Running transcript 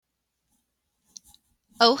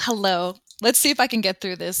Oh, hello. Let's see if I can get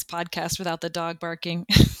through this podcast without the dog barking.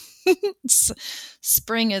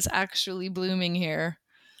 Spring is actually blooming here,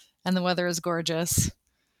 and the weather is gorgeous,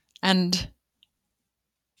 and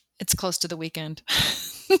it's close to the weekend.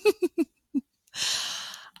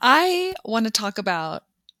 I want to talk about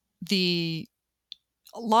the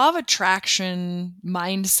law of attraction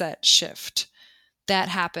mindset shift that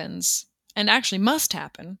happens and actually must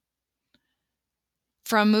happen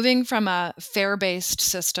from moving from a fair-based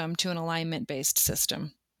system to an alignment-based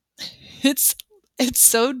system. It's it's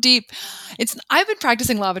so deep. I've been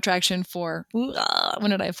practicing law of attraction for when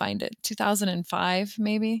did I find it? 2005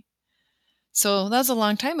 maybe. So that was a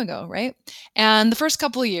long time ago, right? And the first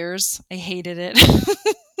couple of years, I hated it.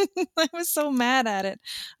 I was so mad at it.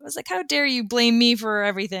 I was like, "How dare you blame me for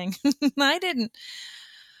everything?" I didn't.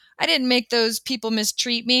 I didn't make those people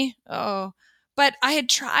mistreat me. Oh, but I had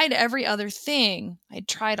tried every other thing. I had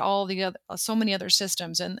tried all the other, so many other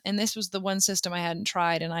systems, and this was the one system I hadn't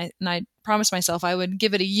tried. And I promised myself I would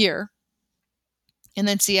give it a year and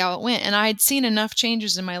then see how it went. And I had seen enough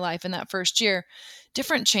changes in my life in that first year,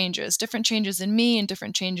 different changes in me, and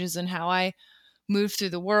different changes in how I moved through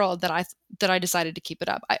the world that I decided to keep it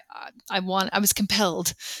up. I was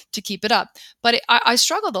compelled to keep it up, but I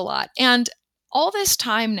struggled a lot. And all this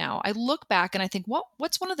time now, I look back and I think,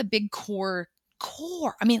 what's one of the big core?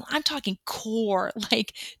 I mean, I'm talking core,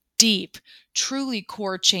 like deep, truly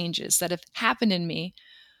core changes that have happened in me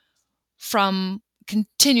from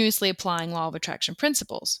continuously applying law of attraction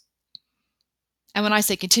principles. And when I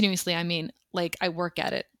say continuously, I mean like I work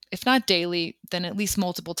at it, if not daily, then at least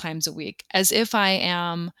multiple times a week, as if I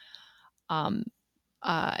am um,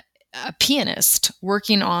 uh, a pianist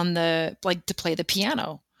working on to play the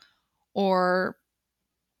piano, or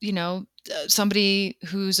somebody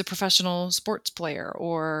who's a professional sports player,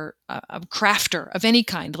 or a crafter of any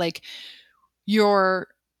kind. Like you're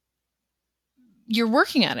you're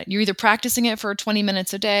working at it. You're either practicing it for 20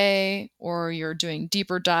 minutes a day, or you're doing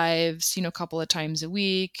deeper dives, a couple of times a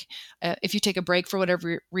week. If you take a break for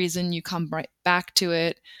whatever reason, you come right back to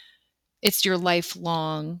it. It's your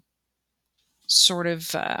lifelong sort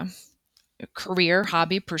of career,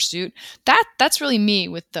 hobby, pursuit. That's really me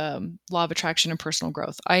with the law of attraction and personal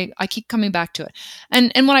growth. I keep coming back to it.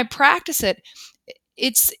 And when I practice it,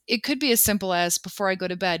 it could be as simple as, before I go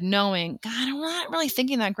to bed, knowing, God, I'm not really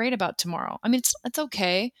thinking that great about tomorrow. I mean, it's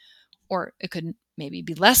okay. Or it could maybe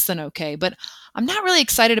be less than okay, but I'm not really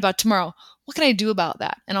excited about tomorrow. What can I do about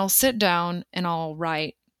that? And I'll sit down and I'll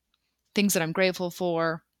write things that I'm grateful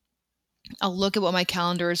for. I'll look at what my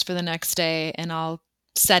calendar is for the next day, and I'll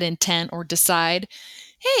set intent or decide,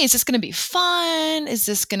 hey, is this going to be fun? Is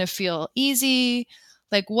this going to feel easy?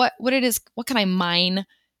 Like what can I mine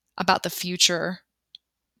about the future?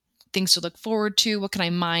 Things to look forward to. What can I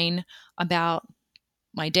mine about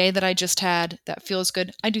my day that I just had that feels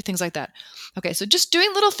good? I do things like that. Okay, so just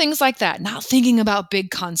doing little things like that, not thinking about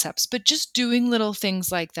big concepts, but just doing little things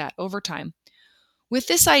like that over time, with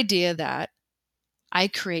this idea that I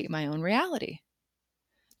create my own reality,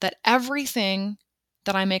 that everything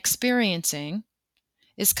that I'm experiencing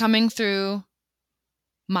is coming through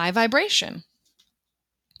my vibration.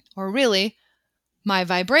 Or really, my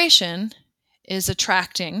vibration is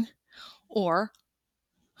attracting, or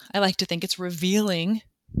I like to think it's revealing,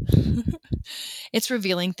 it's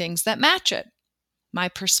revealing things that match it. My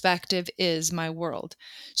perspective is my world.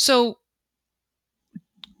 So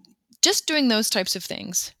just doing those types of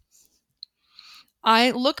things,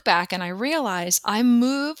 I look back and I realize I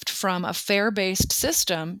moved from a fair-based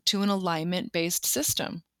system to an alignment-based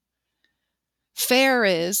system. Fair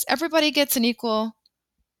is everybody gets an equal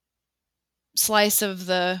slice of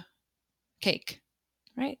the cake,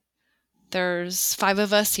 right? There's 5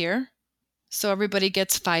 of us here, so everybody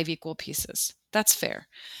gets 5 equal pieces. That's fair.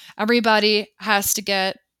 Everybody has to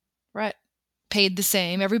get, right, paid the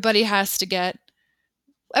same. Everybody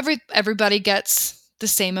gets the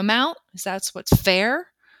same amount. That's what's fair.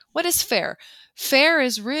 What is fair? Fair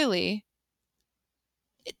is really,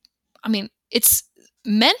 it's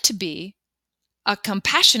meant to be a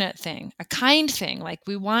compassionate thing, a kind thing. Like,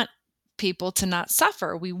 we want people to not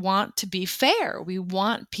suffer. We want to be fair. We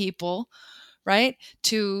want people, right,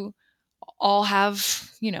 to all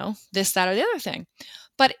have, this, that, or the other thing.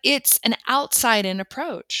 But it's an outside in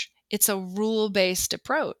approach. It's a rule-based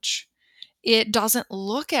approach. It doesn't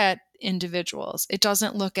look at individuals. It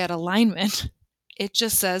doesn't look at alignment. It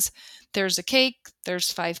just says, there's a cake,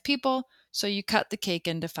 there's 5 people, so you cut the cake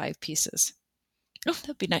into 5 pieces. Oh,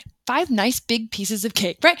 that'd be nice. 5 nice big pieces of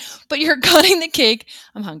cake, right? But you're cutting the cake.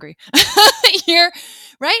 I'm hungry. You're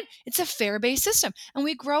right? It's a fair-based system. And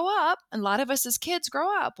we grow up, and a lot of us as kids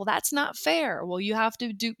grow up. Well, that's not fair. Well, you have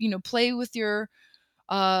to play with your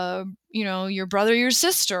brother, your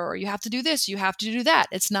sister, or you have to do this, you have to do that.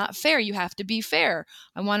 It's not fair. You have to be fair.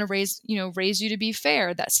 I want to raise you to be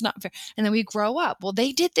fair. That's not fair. And then we grow up. Well,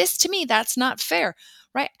 they did this to me. That's not fair.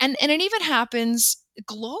 Right. And it even happens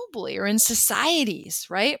globally or in societies,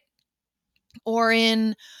 right? Or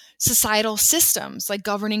in societal systems like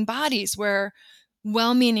governing bodies where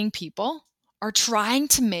well-meaning people are trying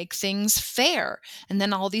to make things fair. And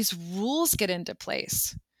then all these rules get into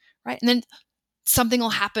place. Right. And then something will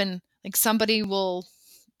happen, like somebody will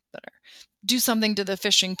do something to the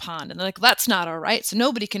fishing pond and they're like, that's not all right, so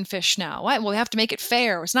nobody can fish now. Why? Well, we have to make it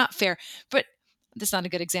fair. It's not fair. But that's not a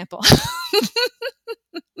good example.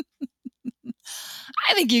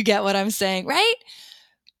 I think you get what I'm saying, right?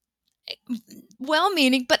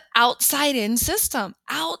 Well-meaning, but outside in system,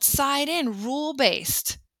 outside in, rule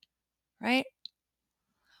based, right?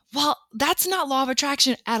 Well, that's not law of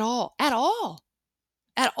attraction at all, at all.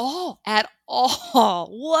 At all, at all.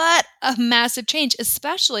 What a massive change,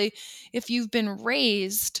 especially if you've been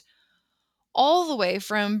raised all the way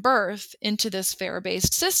from birth into this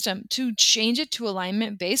fair-based system. To change it to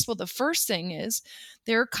alignment-based, well, the first thing is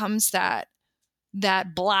there comes that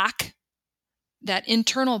block, that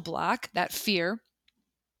internal block, that fear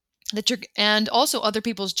and also other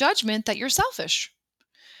people's judgment that you're selfish,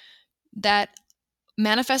 that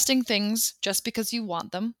manifesting things just because you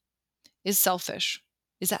want them is selfish.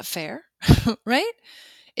 Is that fair? Right?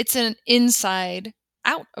 It's an inside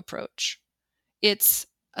out approach. It's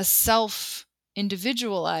a self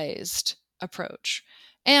individualized approach.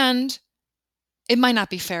 And it might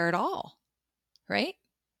not be fair at all, right?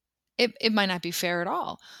 It might not be fair at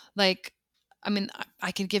all. Like, I mean,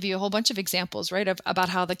 I can give you a whole bunch of examples, right, about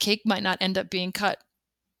how the cake might not end up being cut,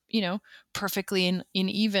 perfectly in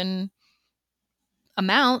even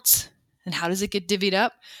amounts. And how does it get divvied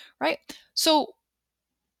up, right? So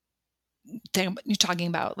you're talking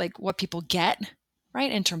about like what people get,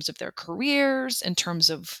 right, in terms of their careers, in terms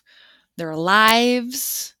of their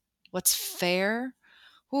lives, what's fair.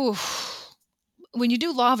 Ooh. When you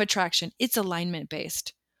do law of attraction, it's alignment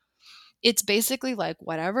based. It's basically like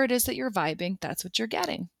whatever it is that you're vibing, that's what you're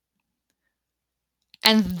getting.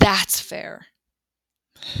 And that's fair,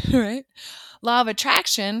 right? Law of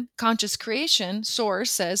attraction, conscious creation,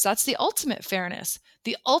 source says that's the ultimate fairness.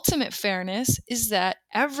 The ultimate fairness is that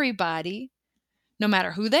everybody, no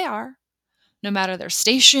matter who they are, no matter their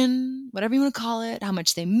station, whatever you want to call it, how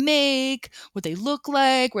much they make, what they look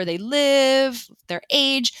like, where they live, their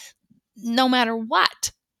age, no matter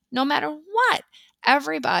what,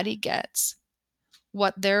 everybody gets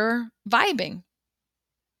what they're vibing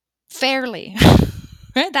fairly.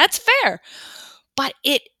 Right? That's fair. But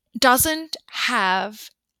it doesn't have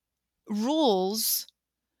rules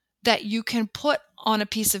that you can put on a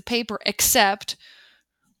piece of paper, except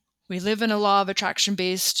we live in a law of attraction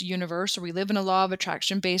based universe, or we live in a law of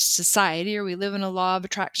attraction based society, or we live in a law of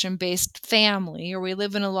attraction based family, or we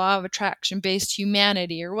live in a law of attraction based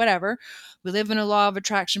humanity, or whatever. We live in a law of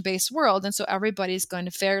attraction based world. And so everybody's going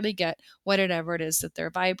to fairly get whatever it is that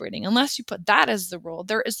they're vibrating. Unless you put that as the rule,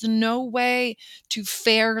 there is no way to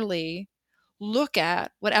fairly look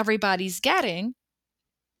at what everybody's getting,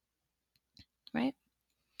 right,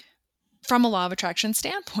 from a law of attraction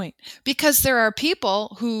standpoint. Because there are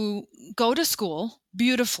people who go to school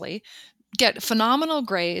beautifully, get phenomenal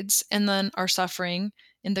grades, and then are suffering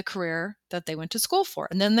in the career that they went to school for.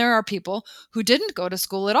 And then there are people who didn't go to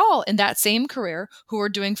school at all in that same career who are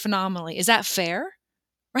doing phenomenally. Is that fair?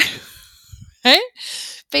 Right? Right?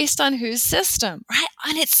 Based on whose system, right?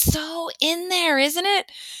 And it's so in there, isn't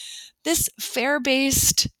it? This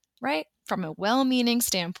fair-based, right? From a well-meaning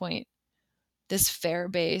standpoint, this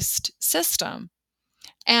fair-based system.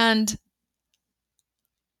 And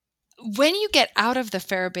when you get out of the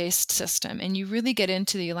fair-based system and you really get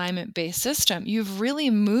into the alignment-based system, you've really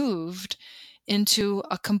moved into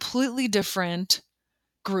a completely different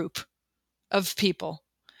group of people.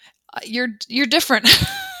 You're different.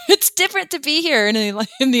 It's different to be here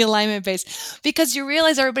in the alignment base, because you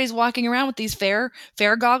realize everybody's walking around with these fair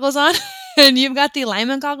goggles on, and you've got the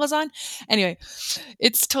alignment goggles on. Anyway,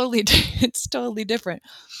 it's totally different.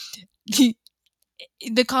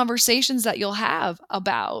 The conversations that you'll have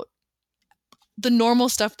about the normal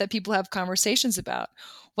stuff that people have conversations about.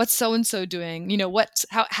 What's so-and-so doing?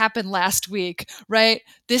 How it happened last week, right?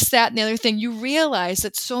 This, that, and the other thing. You realize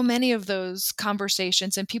that so many of those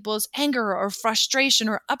conversations and people's anger or frustration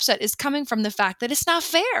or upset is coming from the fact that it's not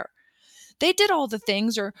fair. they did all the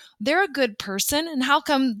things, or they're a good person, and how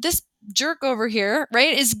come this jerk over here,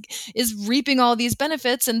 right, is reaping all these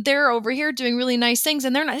benefits, and they're over here doing really nice things,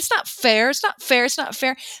 and they're not. It's not fair. It's not fair. It's not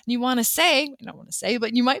fair. And you want to say, I don't want to say,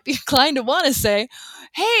 but you might be inclined to want to say,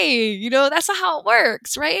 hey, that's not how it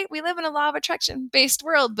works, right? We live in a law of attraction based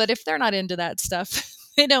world, but if they're not into that stuff,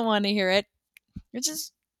 they don't want to hear it. Which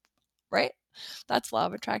is right. That's law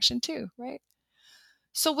of attraction too, right?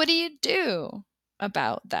 So what do you do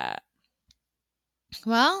about that?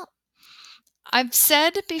 Well, I've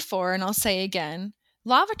said before, and I'll say again,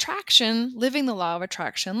 law of attraction, living the law of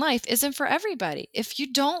attraction life isn't for everybody. If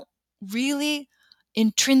you don't really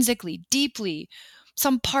intrinsically, deeply,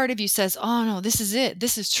 some part of you says, oh no, this is it.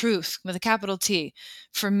 This is truth with a capital T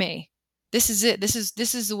for me. This is it. This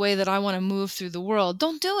is the way that I want to move through the world.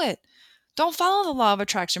 Don't do it. Don't follow the law of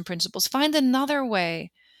attraction principles. Find another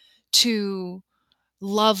way to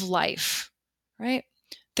love life, right?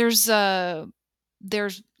 There's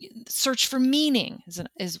search for meaning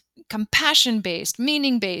is compassion based,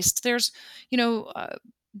 meaning based. There's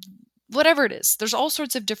whatever it is. There's all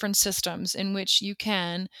sorts of different systems in which you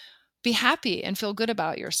can be happy and feel good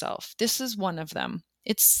about yourself. This is one of them.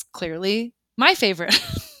 It's clearly my favorite,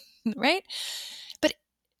 right? But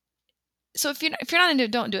so if you're not into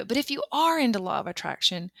it, don't do it. But if you are into law of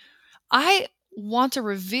attraction, I want to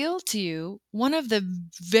reveal to you one of the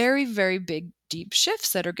very, very big, deep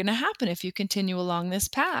shifts that are going to happen if you continue along this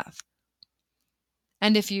path.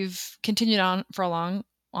 And if you've continued on for long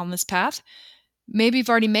on this path, maybe you've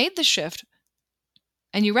already made the shift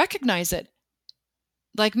and you recognize it,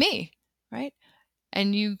 like me, right?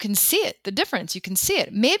 And you can see it, the difference. You can see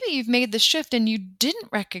it. Maybe you've made the shift and you didn't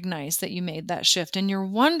recognize that you made that shift, and you're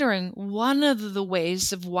wondering one of the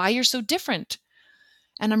ways of why you're so different.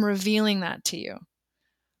 And I'm revealing that to you.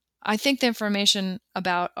 I think the information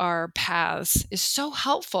about our paths is so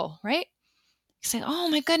helpful, right? Saying, oh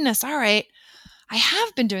my goodness, all right, I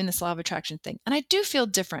have been doing this law of attraction thing and I do feel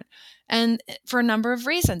different, and for a number of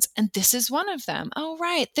reasons. And this is one of them. Oh,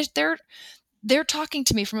 right. They're talking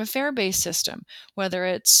to me from a fair-based system, whether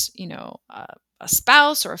it's, a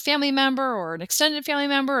spouse or a family member or an extended family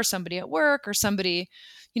member or somebody at work or somebody,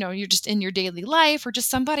 you're just in your daily life, or just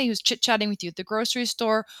somebody who's chit-chatting with you at the grocery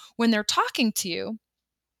store. When they're talking to you,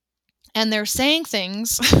 and they're saying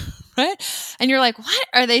things, right? And you're like, what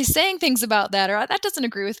are they saying things about that? Or that doesn't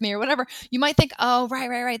agree with me, or whatever. You might think, oh,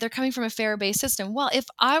 right. They're coming from a fair-based system. Well, if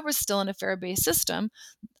I was still in a fair-based system,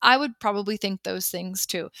 I would probably think those things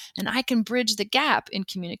too. And I can bridge the gap in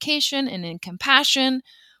communication and in compassion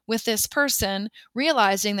with this person,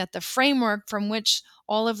 realizing that the framework from which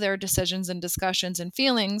all of their decisions and discussions and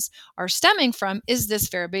feelings are stemming from is this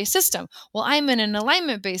fair-based system. Well, I'm in an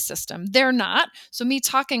alignment-based system. They're not. So me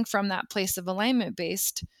talking from that place of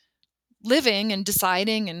alignment-based living and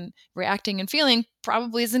deciding and reacting and feeling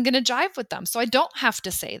probably isn't going to jive with them. So I don't have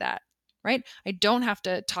to say that, right? I don't have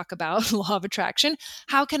to talk about law of attraction.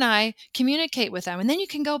 How can I communicate with them? And then you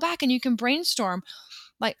can go back and you can brainstorm.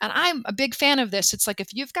 And I'm a big fan of this. It's like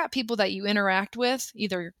if you've got people that you interact with,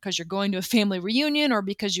 either because you're going to a family reunion or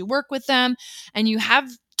because you work with them, and you have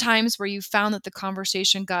times where you found that the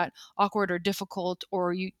conversation got awkward or difficult,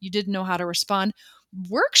 or you didn't know how to respond,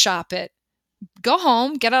 workshop it. Go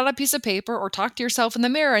home, get out a piece of paper, or talk to yourself in the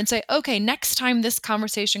mirror and say, okay, next time this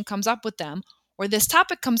conversation comes up with them, or this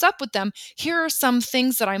topic comes up with them, here are some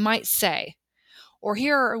things that I might say, or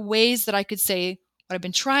here are ways that I could say what I've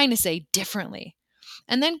been trying to say differently.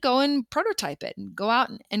 And then go and prototype it and go out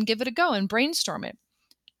and give it a go and brainstorm it,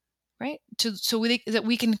 right? That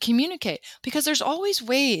we can communicate, because there's always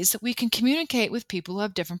ways that we can communicate with people who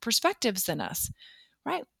have different perspectives than us,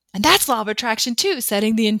 right? And that's law of attraction too,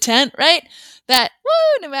 setting the intent, right? That,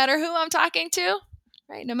 no matter who I'm talking to,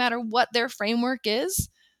 right? No matter what their framework is,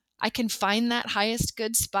 I can find that highest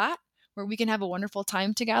good spot where we can have a wonderful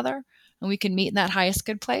time together and we can meet in that highest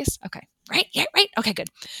good place. Okay, right? Yeah, right. Okay, good.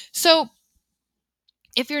 So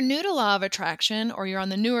if you're new to law of attraction, or you're on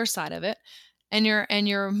the newer side of it, and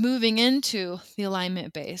you're moving into the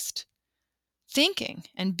alignment based thinking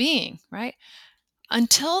and being, right?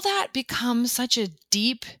 Until that becomes such a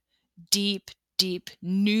deep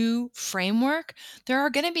new framework, there are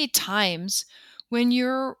going to be times when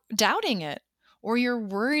you're doubting it, or you're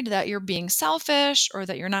worried that you're being selfish, or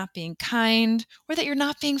that you're not being kind, or that you're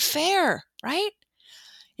not being fair, right?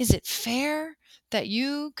 Is it fair that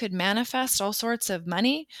you could manifest all sorts of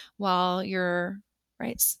money while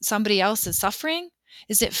somebody else is suffering?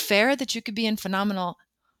 Is it fair that you could be in a phenomenal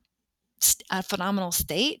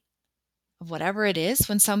state of whatever it is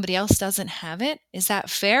when somebody else doesn't have it? Is that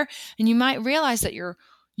fair? And you might realize that you're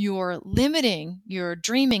you're limiting your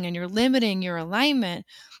dreaming and you're limiting your alignment,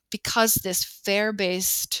 because this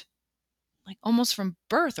fear-based, like almost from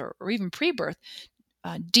birth or even pre-birth,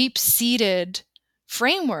 deep-seated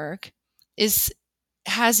framework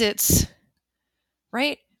has its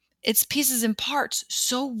right, its pieces and parts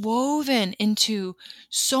so woven into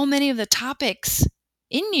so many of the topics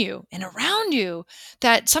in you and around you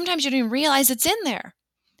that sometimes you don't even realize it's in there,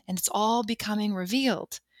 and it's all becoming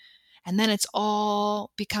revealed. And then it's all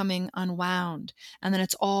becoming unwound. And then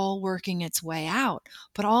it's all working its way out.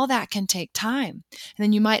 But all that can take time. And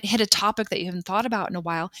then you might hit a topic that you haven't thought about in a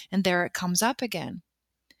while, and there it comes up again.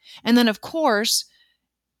 And then, of course,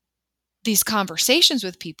 these conversations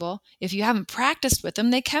with people, if you haven't practiced with them,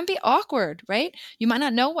 they can be awkward, right? You might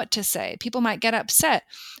not know what to say. People might get upset.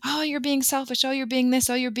 Oh, you're being selfish. Oh, you're being this.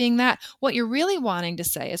 Oh, you're being that. What you're really wanting to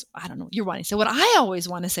say is, I don't know, you're wanting to say, what I always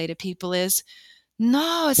want to say to people is,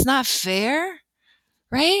 no, it's not fair,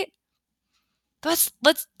 right? Let's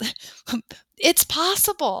it's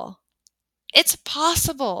possible. It's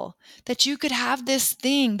possible that you could have this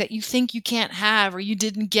thing that you think you can't have, or you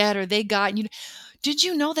didn't get, or they got. And did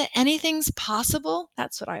you know that anything's possible?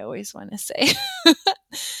 That's what I always want to say.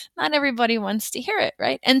 Not everybody wants to hear it,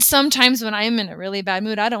 right? And sometimes when I'm in a really bad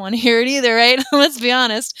mood, I don't want to hear it either, right? Let's be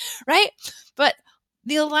honest, right? But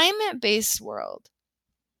the alignment-based world,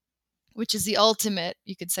 which is the ultimate,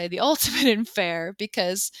 you could say the ultimate in fair,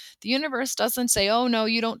 because the universe doesn't say, oh no,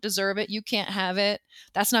 you don't deserve it, you can't have it,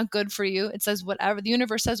 that's not good for you. It says whatever, the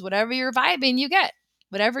universe says whatever you're vibing, you get.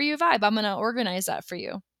 Whatever you vibe, I'm going to organize that for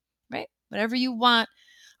you, right? Whatever you want,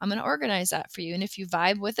 I'm going to organize that for you. And if you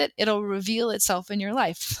vibe with it, it'll reveal itself in your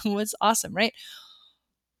life. What's awesome, right?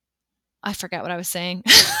 I forgot what I was saying.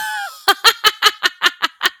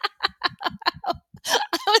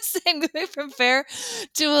 I was saying moving from fair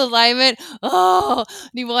to alignment. Oh,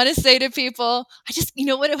 you want to say to people, you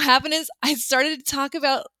know what happened is I started to talk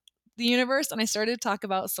about the universe and I started to talk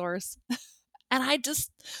about source. And I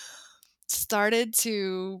just started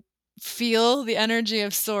to feel the energy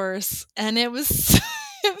of source. And it was,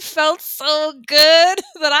 it felt so good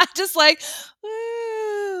that I just like,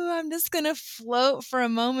 I'm just going to float for a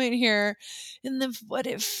moment here in what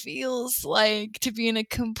it feels like to be in a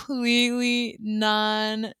completely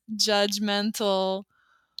non-judgmental,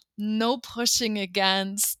 no pushing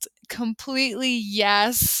against, completely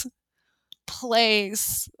yes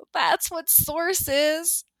place. That's what source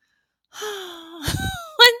is.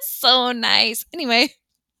 It's so nice. Anyway,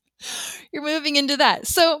 you're moving into that.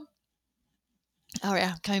 So, oh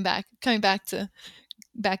yeah,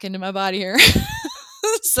 back into my body here.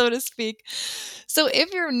 So to speak. So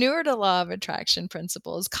if you're newer to law of attraction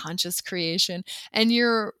principles, conscious creation, and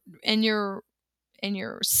you're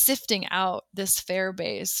sifting out this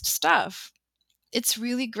fair-based stuff, it's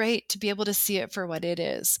really great to be able to see it for what it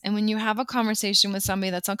is. And when you have a conversation with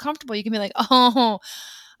somebody that's uncomfortable, you can be like, oh,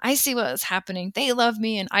 I see what's happening. They love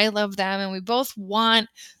me and I love them, and we both want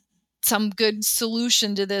some good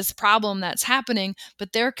solution to this problem that's happening,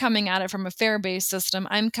 but they're coming at it from a fair-based system.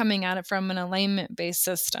 I'm coming at it from an alignment-based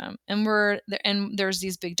system. And there's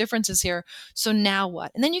these big differences here. So now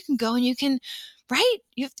what? And then you can go and you can, right?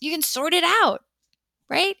 You can sort it out,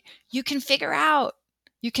 right? You can figure out,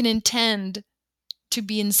 you can intend to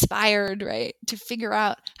be inspired, right? To figure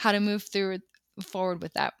out how to move forward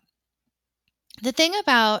with that. The thing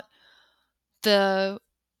about the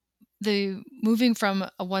moving from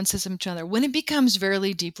one system to another, when it becomes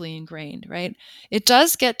very deeply ingrained, right? It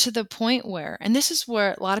does get to the point where, and this is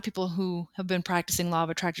where a lot of people who have been practicing law of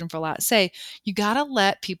attraction for a lot say, you got to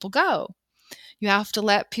let people go. You have to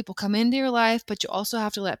let people come into your life, but you also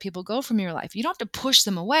have to let people go from your life. You don't have to push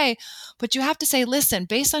them away, but you have to say, listen,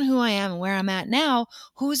 based on who I am and where I'm at now,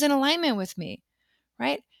 who's in alignment with me,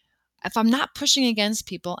 right? If I'm not pushing against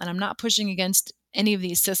people and I'm not pushing against any of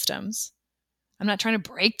these systems, I'm not trying to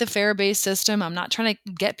break the fair-based system. I'm not trying to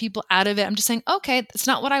get people out of it. I'm just saying, okay, that's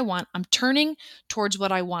not what I want. I'm turning towards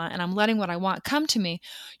what I want and I'm letting what I want come to me.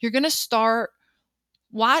 You're going to start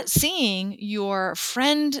seeing your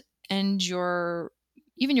friend and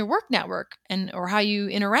even your work network or how you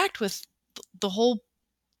interact with the whole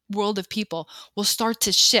world of people will start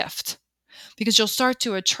to shift, because you'll start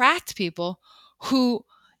to attract people who,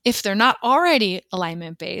 if they're not already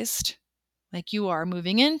alignment-based, like you are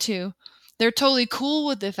moving into, they're totally cool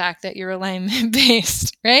with the fact that you're alignment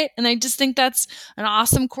based, right? And I just think that's an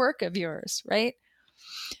awesome quirk of yours, right?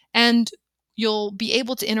 And you'll be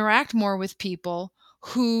able to interact more with people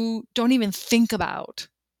who don't even think about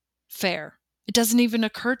fair. It doesn't even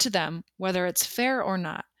occur to them whether it's fair or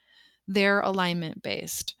not. They're alignment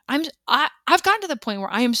based. I've gotten to the point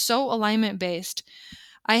where I am so alignment based.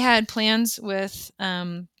 I had plans with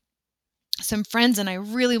some friends, and I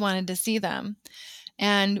really wanted to see them.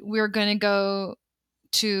 And we were going to go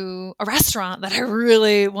to a restaurant that I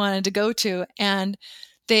really wanted to go to, and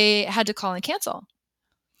they had to call and cancel.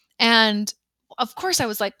 And of course I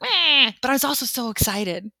was like, meh, but I was also so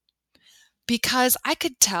excited because I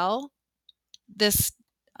could tell this.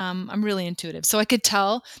 I'm really intuitive, so I could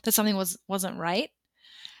tell that something wasn't right,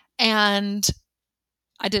 and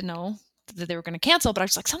I didn't know that they were going to cancel, but I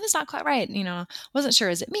was like, something's not quite right. Wasn't sure.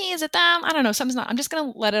 Is it me? Is it them? I don't know. Something's not. I'm just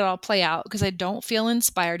going to let it all play out because I don't feel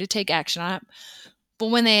inspired to take action on it. But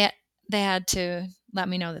when they had to let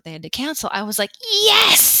me know that they had to cancel, I was like,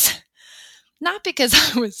 yes! Not because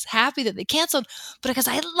I was happy that they canceled, but because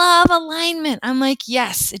I love alignment. I'm like,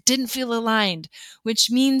 yes, it didn't feel aligned, which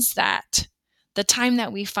means that the time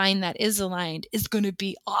that we find that is aligned is going to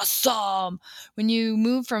be awesome. When you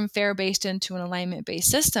move from fear-based into an alignment-based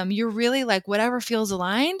system, you're really like, whatever feels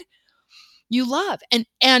aligned, you love.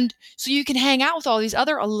 And so you can hang out with all these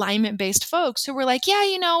other alignment based folks who were like, yeah,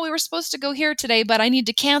 we were supposed to go here today, but I need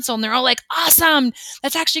to cancel. And they're all like, awesome.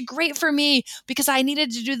 That's actually great for me because I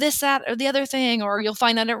needed to do this, that, or the other thing. Or you'll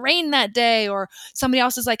find out it rained that day. Or somebody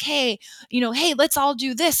else is like, hey, hey, let's all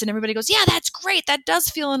do this. And everybody goes, yeah, that's great. That does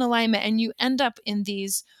feel in alignment. And you end up in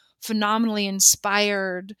these phenomenally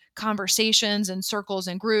inspired conversations and circles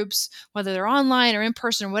and groups, whether they're online or in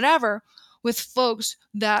person or whatever, with folks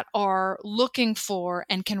that are looking for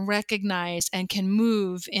and can recognize and can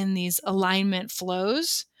move in these alignment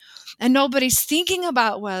flows. And nobody's thinking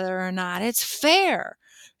about whether or not it's fair.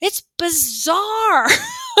 It's bizarre.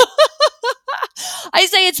 I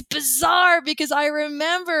say it's bizarre because I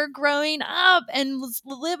remember growing up and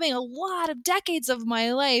living a lot of decades of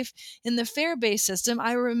my life in the fair-based system.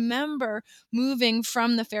 I remember moving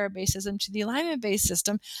from the fair-based system to the alignment-based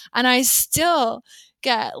system, and I still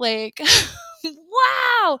get like,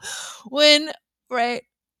 wow, when, right,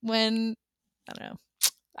 when, I don't know,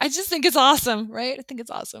 I just think it's awesome, right? I think it's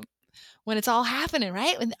awesome when it's all happening,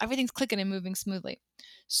 right? When everything's clicking and moving smoothly.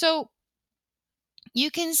 So you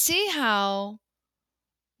can see how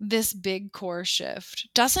this big core shift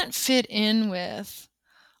doesn't fit in with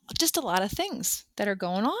just a lot of things that are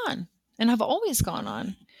going on and have always gone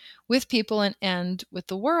on with people and with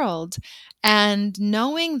the world. And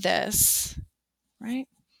knowing this, right?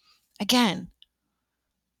 Again,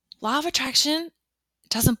 law of attraction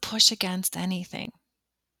doesn't push against anything.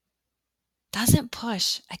 Doesn't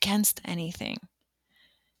push against anything.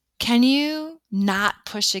 Can you not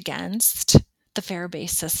push against the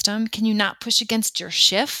fair-based system? Can you not push against your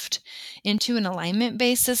shift into an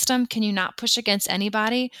alignment-based system? Can you not push against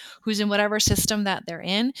anybody who's in whatever system that they're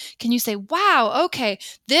in? Can you say, wow, okay,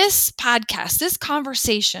 this podcast, this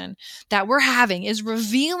conversation that we're having is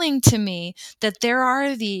revealing to me that there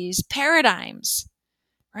are these paradigms,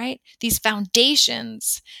 right? These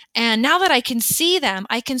foundations. And now that I can see them,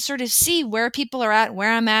 I can sort of see where people are at,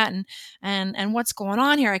 where I'm at, and what's going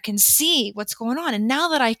on here. I can see what's going on. And now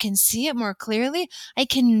that I can see it more clearly, I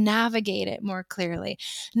can navigate it more clearly.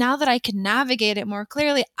 Now that I can navigate it more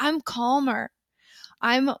clearly, I'm calmer.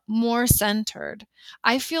 I'm more centered.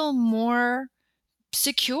 I feel more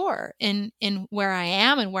secure in where I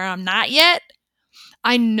am and where I'm not yet.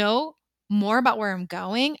 I know more about where I'm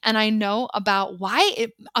going, and I know about why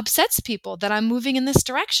it upsets people that I'm moving in this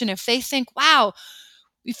direction. If they think, wow,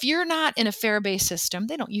 if you're not in a fair-based system,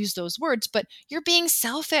 they don't use those words, but you're being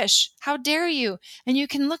selfish. How dare you? And you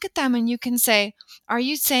can look at them and you can say, are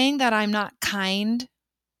you saying that I'm not kind?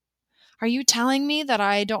 Are you telling me that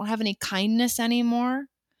I don't have any kindness anymore?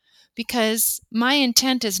 Because my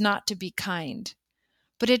intent is not to be kind.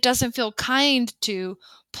 But it doesn't feel kind to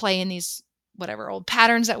play in these whatever old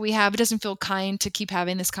patterns that we have. It doesn't feel kind to keep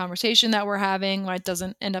having this conversation that we're having, or it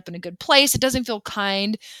doesn't end up in a good place. It doesn't feel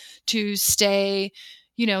kind to stay,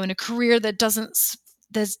 in a career that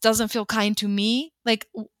doesn't feel kind to me. Like,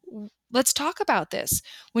 let's talk about this.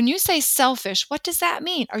 When you say selfish, what does that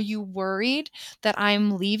mean? Are you worried that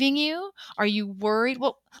I'm leaving you? Are you worried?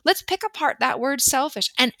 Well, let's pick apart that word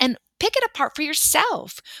selfish and pick it apart for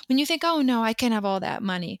yourself. When you think, oh no, I can't have all that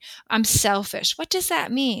money, I'm selfish. What does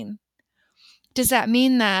that mean? Does that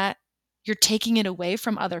mean that you're taking it away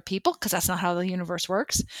from other people? Because that's not how the universe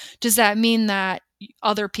works. Does that mean that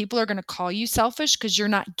other people are going to call you selfish because you're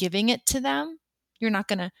not giving it to them? You're not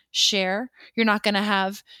going to share. You're not going to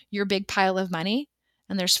have your big pile of money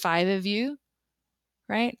and there's 5 of you,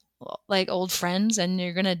 right? Like old friends, and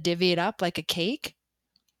you're going to divvy it up like a cake.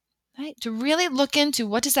 Right? To really look into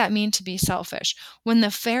what does that mean to be selfish? When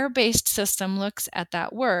the fair-based system looks at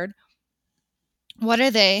that word, what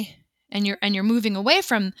are they? And you're moving away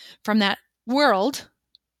from that world,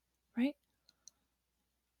 right?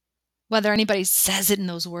 whether anybody says it in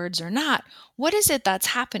those words or not. What is it that's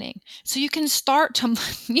happening? So you can start to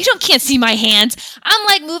can't see my hands. I'm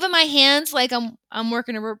like moving my hands like I'm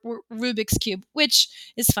working a Rubik's cube, which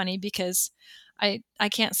is funny because I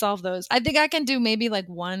can't solve those. I think I can do maybe like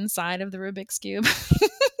one side of the Rubik's cube.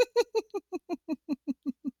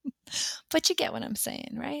 But you get what I'm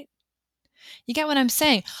saying, right? You get what I'm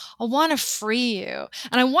saying? I want to free you.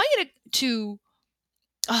 And I want you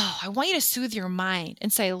I want you to soothe your mind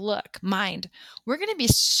and say, look, mind, we're going to be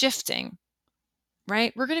shifting,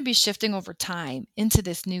 right? We're going to be shifting over time into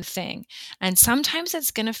this new thing. And sometimes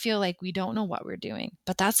it's going to feel like we don't know what we're doing,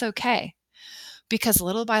 but that's okay. Because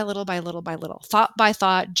little by little by little by little, thought by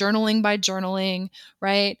thought, journaling by journaling,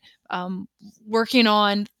 right? Um, Working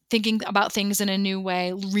on thinking about things in a new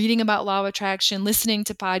way, reading about law of attraction, listening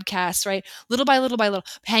to podcasts, right? Little by little,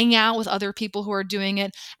 hanging out with other people who are doing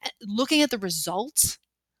it, looking at the results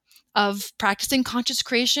of practicing conscious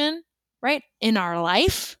creation, right, in our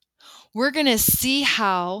life, we're going to see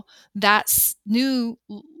how that new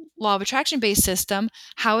law of attraction based system,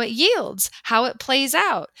 how it yields, how it plays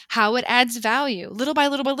out, how it adds value. Little by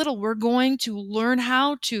little by little, we're going to learn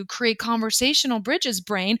how to create conversational bridges,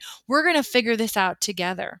 brain. We're going to figure this out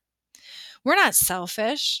together. We're not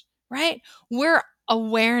selfish, right? We're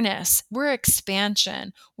awareness, we're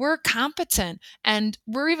expansion, we're competent, and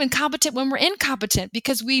we're even competent when we're incompetent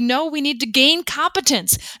because we know we need to gain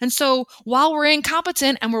competence. And so while we're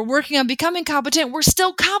incompetent and we're working on becoming competent, we're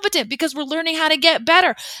still competent because we're learning how to get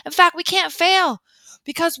better. In fact, we can't fail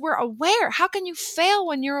because we're aware. How can you fail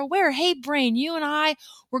when you're aware? Hey, brain, you and I,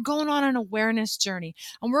 we're going on an awareness journey,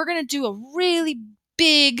 and we're going to do a really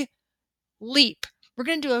big leap. We're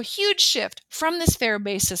going to do a huge shift from this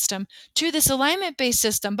fear-based system to this alignment-based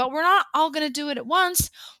system, but we're not all going to do it at once.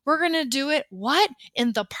 We're going to do it what?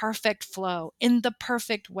 In the perfect flow, in the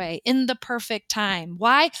perfect way, in the perfect time.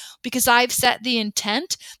 Why? Because I've set the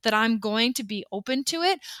intent that I'm going to be open to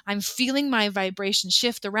it. I'm feeling my vibration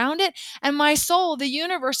shift around it, and my soul, the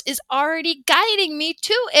universe, is already guiding me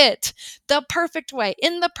to it the perfect way,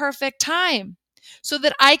 in the perfect time, so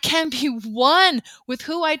that I can be one with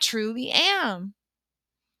who I truly am.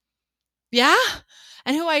 Yeah.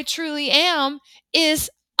 And who I truly am is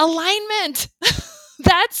alignment.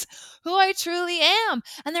 That's who I truly am.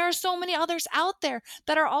 And there are so many others out there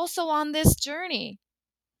that are also on this journey.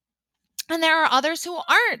 And there are others who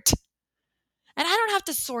aren't. And I don't have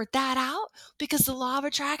to sort that out because the law of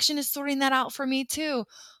attraction is sorting that out for me too.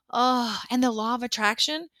 Oh, and the law of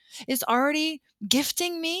attraction is already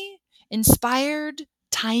gifting me inspired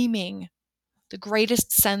timing, the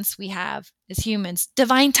greatest sense we have as humans.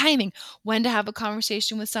 Divine timing, when to have a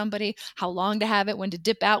conversation with somebody, how long to have it, when to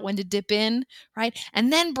dip out, when to dip in, right?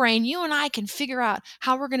 And then, brain, you and I can figure out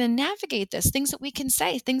how we're going to navigate this, things that we can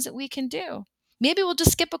say, things that we can do. Maybe we'll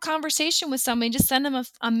just skip a conversation with somebody, just send them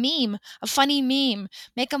a meme, a funny meme,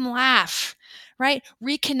 make them laugh, right?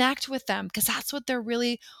 Reconnect with them because that's what they're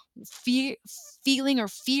really feeling or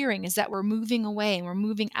fearing, is that we're moving away and we're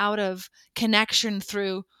moving out of connection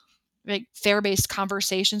through like fear-based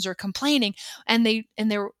conversations or complaining, and they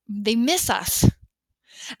miss us.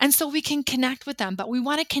 And so we can connect with them, but we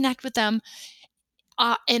want to connect with them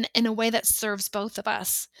in a way that serves both of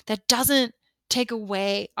us, that doesn't take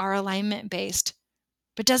away our alignment based,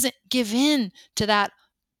 but doesn't give in to that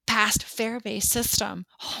past fear-based system.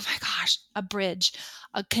 Oh my gosh, a bridge,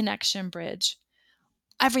 a connection bridge.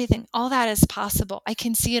 Everything, all that is possible. I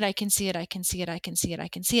can see it, I can see it, I can see it, I can see it, I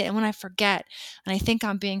can see it. And when I forget and I think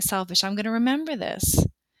I'm being selfish, I'm going to remember this.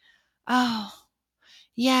 Oh,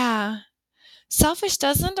 yeah. Selfish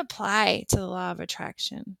doesn't apply to the law of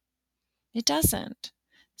attraction. It doesn't.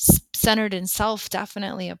 Centered in self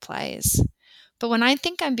definitely applies. But when I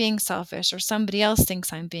think I'm being selfish or somebody else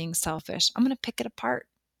thinks I'm being selfish, I'm going to pick it apart.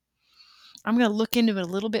 I'm going to look into it a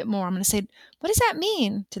little bit more. I'm going to say, what does that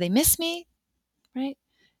mean? Do they miss me? Right?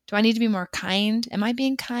 Do I need to be more kind? Am I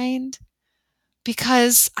being kind?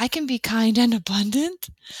 Because I can be kind and abundant.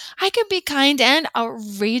 I can be kind and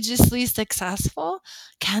outrageously successful.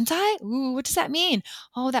 Can't I? Ooh, what does that mean?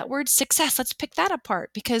 Oh, that word success. Let's pick that apart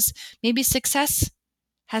because maybe success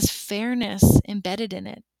has fairness embedded in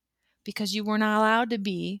it because you were not allowed to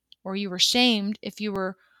be, or you were shamed if you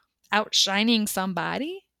were outshining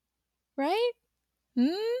somebody, right?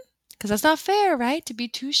 Because that's not fair, right? To be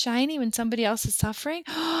too shiny when somebody else is suffering.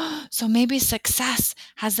 So maybe success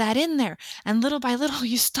has that in there. And little by little,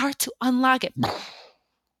 you start to unlock it.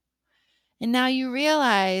 And now you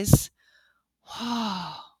realize,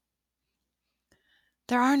 oh,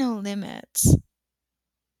 there are no limits.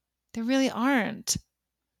 There really aren't.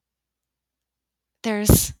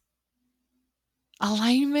 There's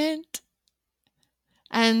alignment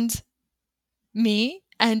and me,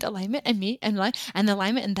 and alignment, and me, and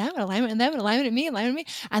alignment, and them, and alignment, and them, and alignment, and me,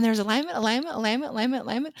 and there's alignment, alignment, alignment, alignment,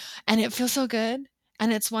 alignment, and it feels so good,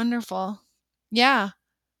 and it's wonderful. Yeah.